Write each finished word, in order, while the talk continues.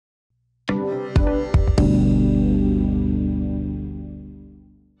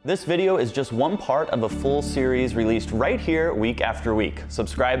This video is just one part of a full series released right here week after week.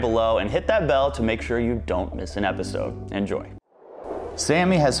 Subscribe below and hit that bell to make sure you don't miss an episode. Enjoy.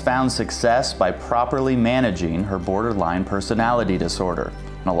 Sammy has found success by properly managing her borderline personality disorder.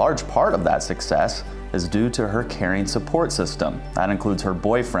 And a large part of that success is due to her caring support system. That includes her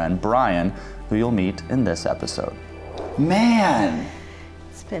boyfriend, Brian, who you'll meet in this episode. Man!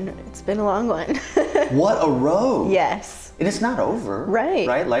 It's been a long one. What a road! Yes. And it's not over. Right.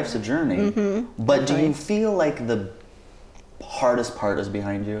 Right? Life's a journey. Mm-hmm. But do you feel like the hardest part is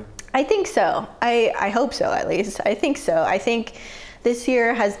behind you? I think so. I hope so, at least. I think so. I think this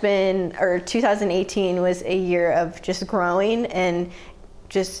year has been, or 2018 was a year of just growing and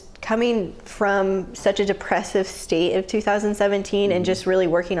just coming from such a depressive state of 2017 and just really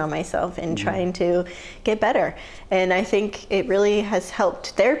working on myself and trying to get better. And I think it really has helped.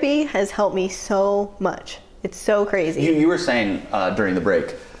 Therapy has helped me so much. It's so crazy. You were saying during the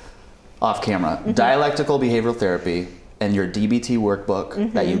break, off camera, dialectical behavioral therapy and your DBT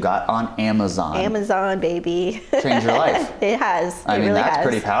workbook that you got on Amazon. Amazon, baby. Changed your life. It has. I mean, really that's has.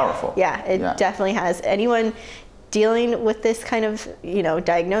 pretty powerful. Yeah, it definitely has. Anyone dealing with this kind of,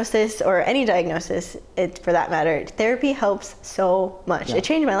 diagnosis or any diagnosis, for that matter, therapy helps so much. Yeah. It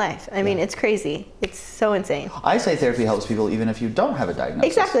changed my life. I mean, it's crazy. It's so insane. I say therapy helps people even if you don't have a diagnosis.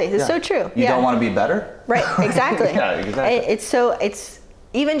 Exactly. It's so true. You don't want to be better? Right. Exactly. Yeah, exactly. It's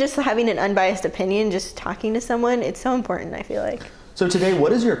even just having an unbiased opinion, just talking to someone, it's so important, I feel like. So today, what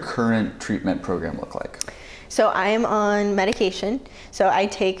does your current treatment program look like? So I'm on medication. So I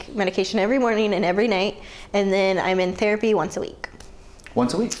take medication every morning and every night, and then I'm in therapy once a week.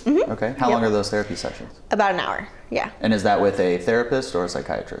 Once a week? Okay. How long are those therapy sessions? About an hour, yeah. And is that with a therapist or a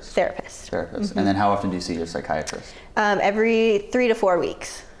psychiatrist? Therapist. Therapist. And then how often do you see your psychiatrist? Every 3 to 4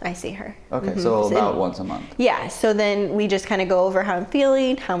 weeks. I see her. Okay, so about once a month. Yeah, so then we just kind of go over how I'm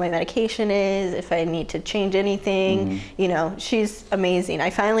feeling, how my medication is, if I need to change anything. She's amazing. I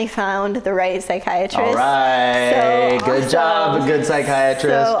finally found the right psychiatrist. All right, so good job, good psychiatrist.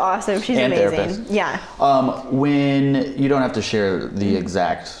 So awesome, she's and amazing. Therapist. Yeah. When you don't have to share the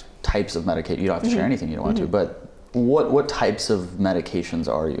exact types of medication, you don't have to share anything you don't want to, but what types of medications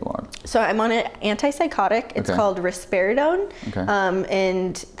are you on? So I'm on an antipsychotic. It's called risperidone,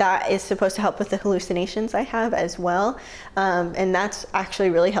 and that is supposed to help with the hallucinations I have as well. And that's actually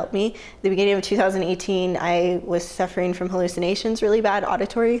really helped me. The beginning of 2018, I was suffering from hallucinations, really bad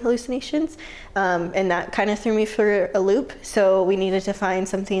auditory hallucinations, and that kind of threw me for a loop. So we needed to find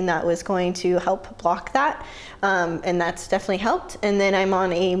something that was going to help block that, and that's definitely helped. And then I'm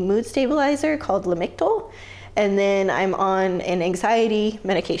on a mood stabilizer called Lamictal. And then I'm on an anxiety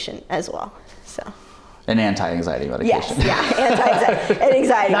medication as well. So. An anti-anxiety medication. Yes, yeah,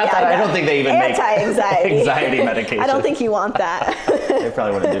 anxiety. Not that I don't think they even make anxiety medication. I don't think you want that. They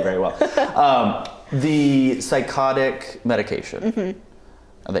probably wouldn't do very well. The psychotic medication,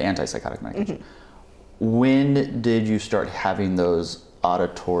 the antipsychotic medication. When did you start having those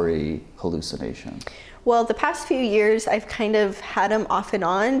auditory hallucinations? Well, the past few years, I've kind of had them off and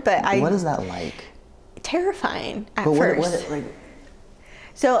on, but What is that like? Terrifying at first. What is it like?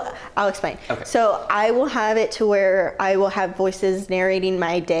 So I'll explain. Okay. So I will have it to where I will have voices narrating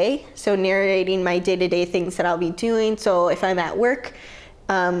my day. So narrating my day-to-day things that I'll be doing. So if I'm at work,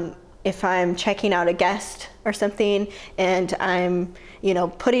 if I'm checking out a guest or something, and I'm,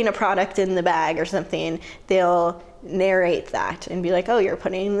 putting a product in the bag or something, they'll narrate that and be like, "Oh, you're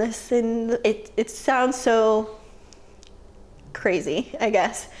putting this in." It sounds so crazy, I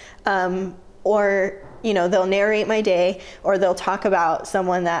guess. Or they'll narrate my day, or they'll talk about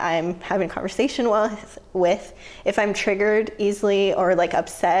someone that I'm having a conversation with. If I'm triggered easily or like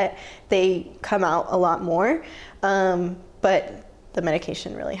upset, they come out a lot more. But the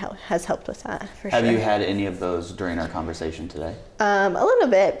medication really has helped with that, for sure. Have you had any of those during our conversation today? A little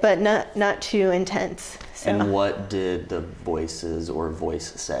bit, but not too intense. So. And what did the voices or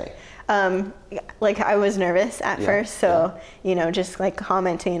voice say? Like I was nervous at first, so just like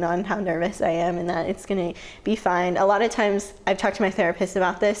commenting on how nervous I am and that it's gonna be fine. A lot of times I've talked to my therapist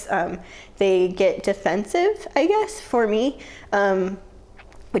about this. They get defensive, I guess, for me,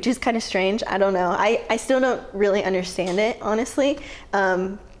 which is kind of strange. I don't know. I still don't really understand it, honestly.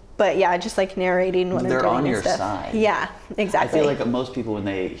 But yeah, just like narrating what I'm doing. They're on and your stuff. side. Yeah, exactly. I feel like most people, when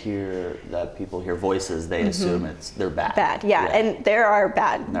they hear that people hear voices, they assume they're bad. Bad, yeah. And there are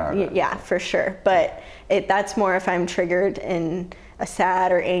bad. There are bad. Yeah, for sure. But that's more if I'm triggered and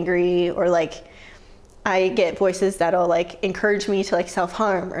sad or angry, or like I get voices that'll like encourage me to like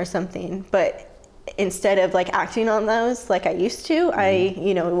self-harm or something. But instead of like acting on those like I used to, I,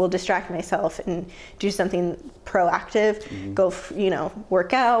 you know, will distract myself and do something proactive, go, you know,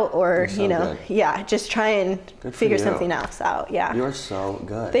 work out or, you know, just try and figure something else out. Yeah. You're so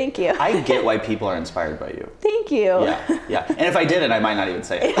good. Thank you. I get why people are inspired by you. Thank you. Yeah. And if I didn't, I might not even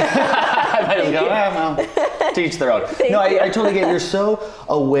say it. I might just go, well, teach their own. No, I totally get it. You're so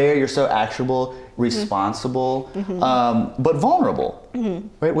aware, you're so actionable, responsible, but vulnerable,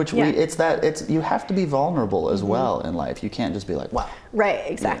 right? Which it's you have to be vulnerable as well in life. You can't just be like, wow. Right,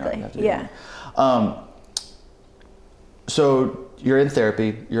 exactly. You know, so you're in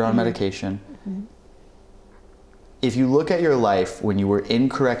therapy, you're on medication. If you look at your life when you were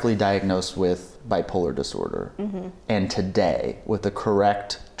incorrectly diagnosed with bipolar disorder and today with the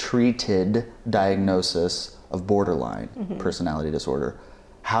correct treated diagnosis of borderline personality disorder,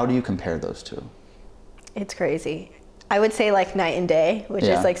 how do you compare those two? It's crazy. I would say like night and day, which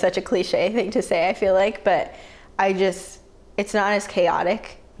is like such a cliche thing to say, I feel like, but it's not as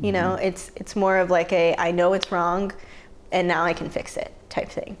chaotic, you know, it's more of like I know it's wrong and now I can fix it type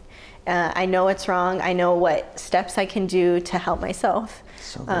thing. I know it's wrong. I know what steps I can do to help myself.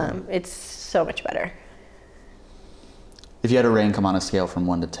 So it's so much better. If you had a rank them on a scale from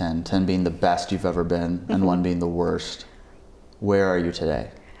 1 to 10, 10 being the best you've ever been and 1 being the worst, where are you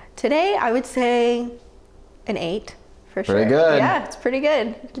today? Today, I would say an 8 for sure. Pretty good. Yeah, it's pretty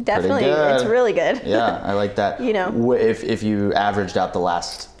good. Definitely, it's really good. Yeah, I like that. You know, if you averaged out the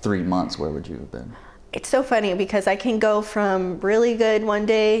last 3 months, where would you have been? It's so funny because I can go from really good one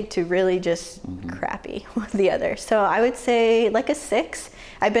day to really just crappy the other. So I would say like a 6.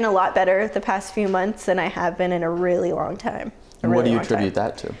 I've been a lot better the past few months than I have been in a really long time. What do you attribute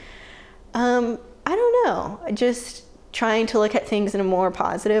that to? I don't know. Just trying to look at things in a more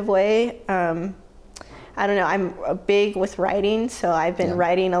positive way. I don't know, I'm big with writing, so I've been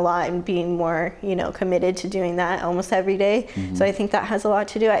writing a lot and being more, you know, committed to doing that almost every day. So I think that has a lot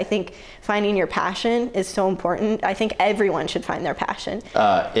to do. I think finding your passion is so important. I think everyone should find their passion.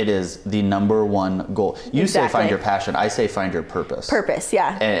 It is the #1 goal. You say find your passion, I say find your purpose. Purpose,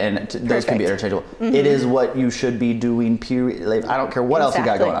 yeah. And those can be interchangeable. It is what you should be doing, period. Like, I don't care what else you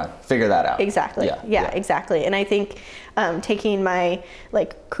got going on. Figure that out. Exactly. Yeah, exactly. And I think taking my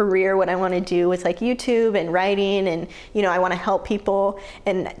like career, what I want to do with like YouTube and writing, and you know, I want to help people,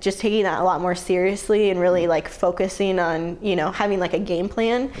 and just taking that a lot more seriously and really like focusing on, you know, having like a game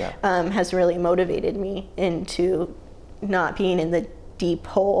plan has really motivated me into not being in the deep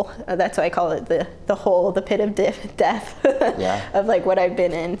hole. That's why I call it the hole, the pit of death of like what I've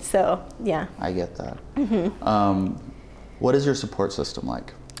been in. So yeah, I get that. What is your support system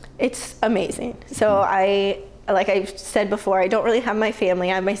like? It's amazing. So like I've said before, I don't really have my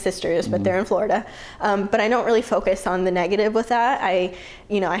family. I have my sisters, but they're in Florida. But I don't really focus on the negative with that. I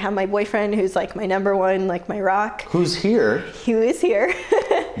have my boyfriend who's like my #1, like my rock. Who's here? He is here.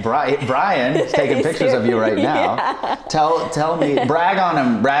 Brian is taking pictures of you right now. Yeah. Tell me, brag on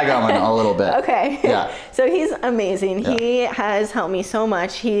him a little bit. Okay. Yeah. So he's amazing. Yeah. He has helped me so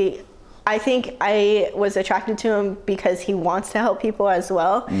much. I think I was attracted to him because he wants to help people as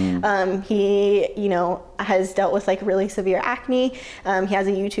well. He, you know, has dealt with like really severe acne. He has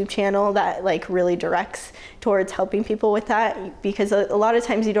a YouTube channel that like really directs towards helping people with that, because a lot of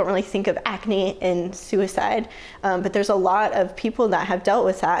times you don't really think of acne and suicide, but there's a lot of people that have dealt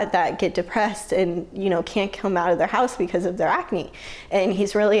with that get depressed and, you know, can't come out of their house because of their acne. And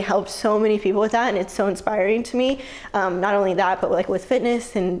he's really helped so many people with that, and it's so inspiring to me. Not only that, but like with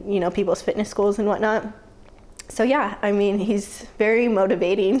fitness and, you know, people's fitness goals and whatnot. So yeah, I mean, he's very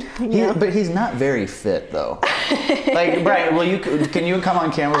motivating. But he's not very fit though. Like, Brian, can you come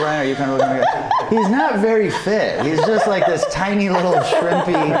on camera, Brian? Are you kind of looking at me? He's not very fit. He's just like this tiny little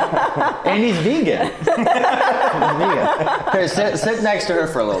shrimpy, and he's vegan. Here, sit next to her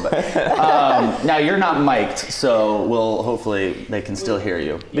for a little bit. Now you're not mic'd, so hopefully they can still hear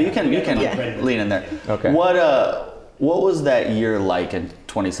you. But you can lean in there. Okay. What was that year like in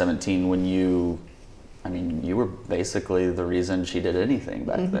 2017 when you were basically the reason she did anything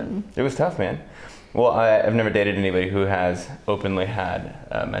back then? It was tough, man. Well, I've never dated anybody who has openly had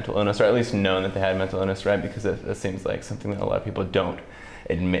mental illness, or at least known that they had mental illness, right? Because that seems like something that a lot of people don't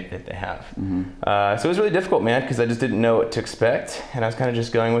admit that they have. So it was really difficult, man, because I just didn't know what to expect, and I was kind of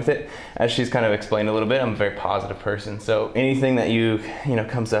just going with it. As she's kind of explained a little bit, I'm a very positive person, so anything that you know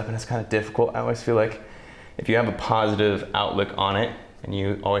comes up and it's kind of difficult, I always feel like if you have a positive outlook on it, and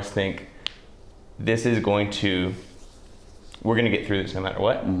you always think, we're going to get through this no matter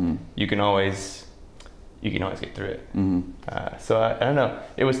what, you can always get through it. So I don't know,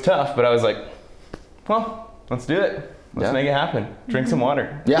 it was tough, but I was like, well, let's do it. Let's make it happen. Drink some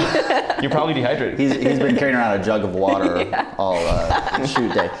water. Yeah. You're probably dehydrated. He's been carrying around a jug of water all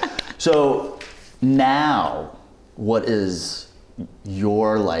shoot day. So now, what is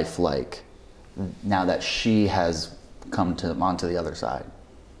your life like now that she has come onto the other side?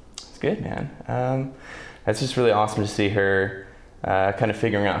 It's good, man. It's just really awesome to see her kind of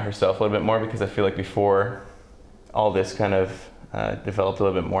figuring out herself a little bit more, because I feel like before all this kind of developed a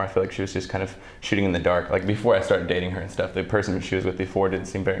little bit more, I feel like she was just kind of shooting in the dark. Like before I started dating her and stuff, the person she was with before didn't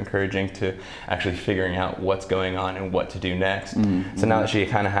seem very encouraging to actually figuring out what's going on and what to do next. Mm-hmm. So now that she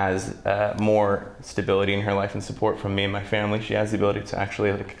kind of has more stability in her life and support from me and my family, she has the ability to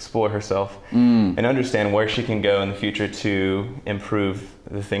actually like explore herself and understand where she can go in the future to improve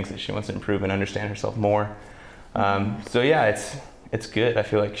the things that she wants to improve and understand herself more. So yeah, it's good. I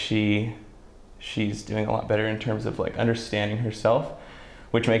feel like she's doing a lot better in terms of like understanding herself,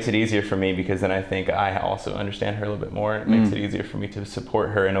 which makes it easier for me, because then I think I also understand her a little bit more. It makes it easier for me to support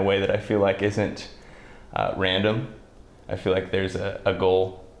her in a way that I feel like isn't random. I feel like there's a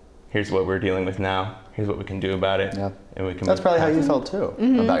goal. Here's what we're dealing with now. Here's what we can do about it. Yep. And we can. That's probably how you felt too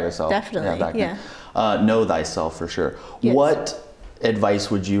about yourself. Definitely. Yeah. Know thyself for sure. Yes. What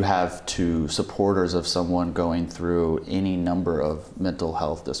advice would you have to supporters of someone going through any number of mental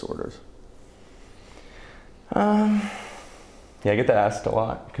health disorders? Yeah, I get that asked a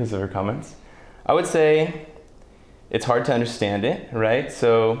lot because of her comments. I would say it's hard to understand it, right?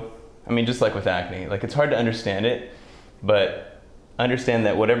 So, I mean, just like with acne, like it's hard to understand it, but understand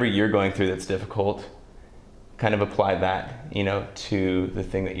that whatever you're going through that's difficult, kind of apply that, you know, to the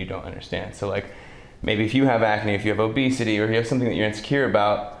thing that you don't understand. So like maybe if you have acne, if you have obesity, or if you have something that you're insecure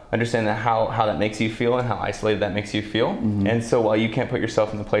about, understand that how that makes you feel and how isolated that makes you feel. And so while you can't put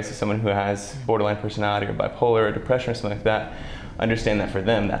yourself in the place of someone who has borderline personality or bipolar or depression or something like that, understand that for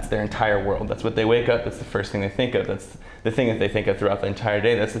them, that's their entire world. That's what they wake up, that's the first thing they think of. That's the thing that they think of throughout the entire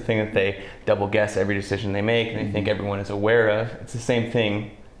day. That's the thing that they double guess every decision they make, and they think everyone is aware of. It's the same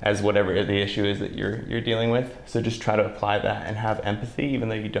thing as whatever the issue is that you're dealing with. So just try to apply that and have empathy, even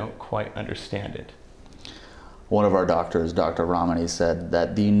though you don't quite understand it. One of our doctors, Dr. Ramani, said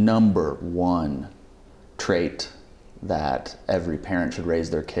that the number one trait that every parent should raise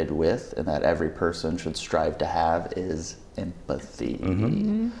their kid with and that every person should strive to have is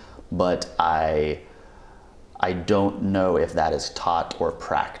empathy. But I don't know if that is taught or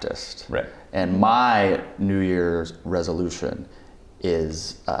practiced. Right. And my New Year's resolution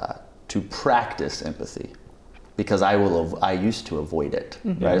is to practice empathy. Because I used to avoid it,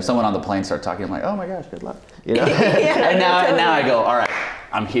 right? If someone on the plane starts talking, I'm like, oh my gosh, good luck, you know. And now I go, all right,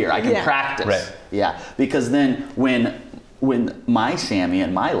 I'm here. I can practice. Right. Yeah. Because then when my Sammy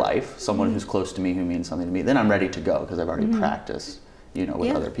in my life, someone who's close to me who means something to me, then I'm ready to go because I've already practiced, you know,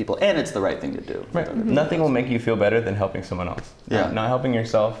 with other people, and it's the right thing to do. Right. Nothing will make you feel better than helping someone else. Yeah. Not helping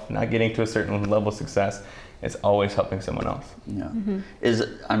yourself, not getting to a certain level of success. It's always helping someone else. Yeah.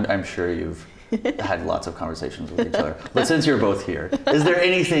 I'm sure you've had lots of conversations with each other. But since you're both here, is there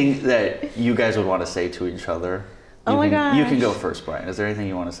anything that you guys would want to say to each other? Oh my gosh. You can go first, Brian. Is there anything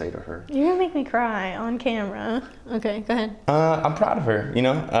you want to say to her? You're gonna make me cry on camera. Okay, go ahead. I'm proud of her, you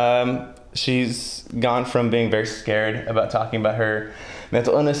know. She's gone from being very scared about talking about her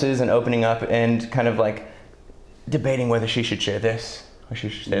mental illnesses and opening up and kind of like debating whether she should share this or she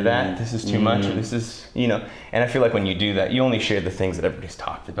should say that. This is too much, or this is, you know. And I feel like when you do that, you only share the things that everybody's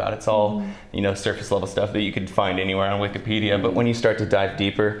talked about. It's all, you know, surface level stuff that you could find anywhere on Wikipedia. But when you start to dive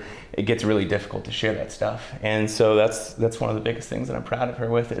deeper, it gets really difficult to share that stuff. And so that's one of the biggest things that I'm proud of her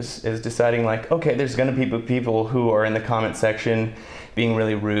with is deciding like, okay, there's going to be people who are in the comment section being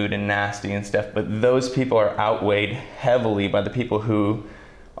really rude and nasty and stuff, but those people are outweighed heavily by the people who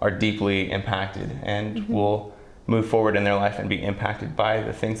are deeply impacted and will move forward in their life and be impacted by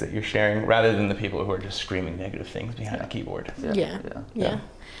the things that you're sharing, rather than the people who are just screaming negative things behind a keyboard. Yeah.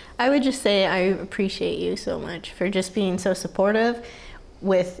 I would just say I appreciate you so much for just being so supportive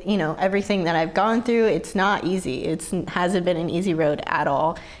with, you know, everything that I've gone through. It's not easy. It hasn't been an easy road at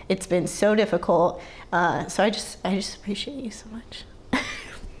all. It's been so difficult. So I just appreciate you so much.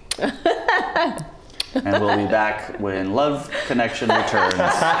 And we'll be back when Love Connection returns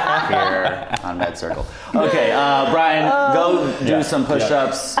here on MedCircle. Okay, Brian, go do some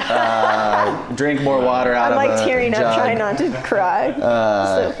push-ups, drink more water out of a jug. I'm like tearing up, trying not to cry.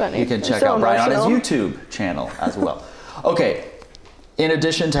 So funny. You can check out Brian on his YouTube channel as well. Okay, in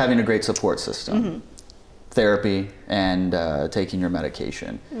addition to having a great support system, therapy, and taking your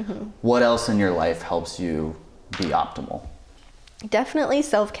medication, what else in your life helps you be optimal? Definitely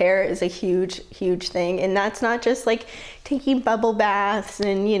self-care is a huge, huge thing. And that's not just like taking bubble baths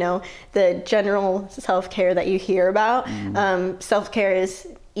and, you know, the general self-care that you hear about. Self-care is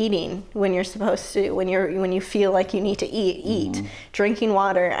eating when you're supposed to, when you feel like you need to eat, drinking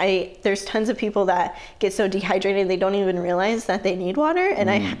water. There's tons of people that get so dehydrated they don't even realize that they need water. And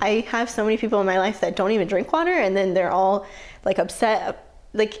I have so many people in my life that don't even drink water, and then they're all like upset,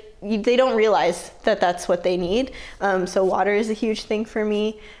 like they don't realize that that's what they need. So water is a huge thing for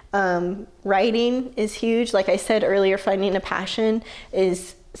me. Writing is huge. Like I said earlier, finding a passion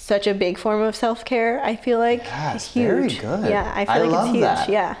is such a big form of self-care, I feel like. Yes, huge. very good. Yeah, I feel like it's huge. That.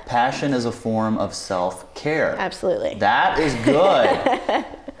 Yeah. Passion is a form of self-care. Absolutely. That is good.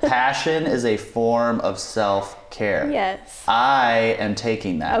 Passion is a form of self-care. Yes. I am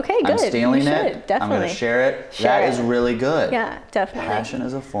taking that. Okay, good. I'm stealing you should, it. Definitely. I'm going to share it. Share that is it. really good. Yeah, definitely. Passion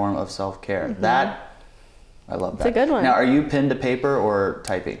is a form of self-care. That, I love that. It's a good one. Now, are you pen to paper or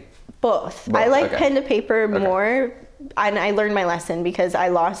typing? Both. I like okay. pen to paper more. And I learned my lesson because I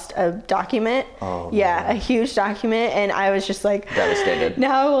lost a document. Oh, yeah, a huge document. And I was just like, devastated.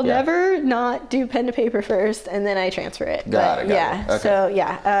 Now I will never not do pen to paper first, and then I transfer it. Got it. Okay. So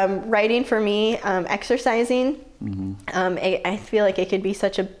yeah, writing for me, exercising. I feel like it could be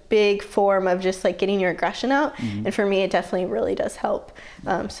such a big form of just like getting your aggression out. And for me, it definitely really does help.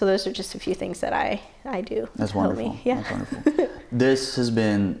 So those are just a few things that I do. That's to help wonderful. me. Yeah. That's wonderful. This has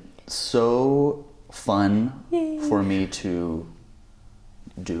been so fun for me to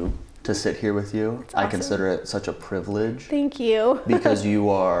sit here with you. That's awesome. I consider it such a privilege. Thank you. Because you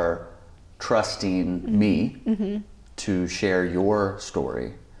are trusting me to share your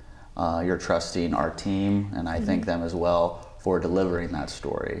story. You're trusting our team, and I thank them as well for delivering that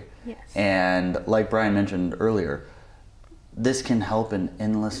story. Yes. And like Brian mentioned earlier, this can help an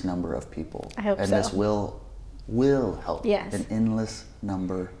endless number of people. I hope and so. this will help an endless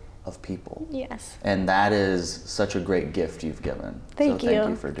number of people. Yes. And that is such a great gift you've given. Thank you. Thank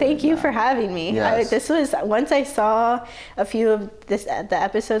you for doing Thank you that. for having me. Yes. This was, once I saw a few of the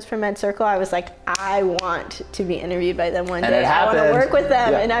episodes from MedCircle, I was like, I want to be interviewed by them one day. I want to work with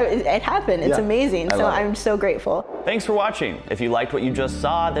them. And it happened. It's amazing. So I'm so grateful. Thanks for watching. If you liked what you just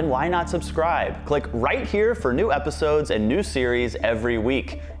saw, then why not subscribe? Click right here for new episodes and new series every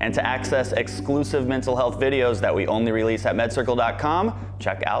week. And to access exclusive mental health videos that we only release at MedCircle.com,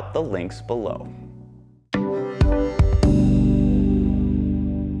 check out the links below.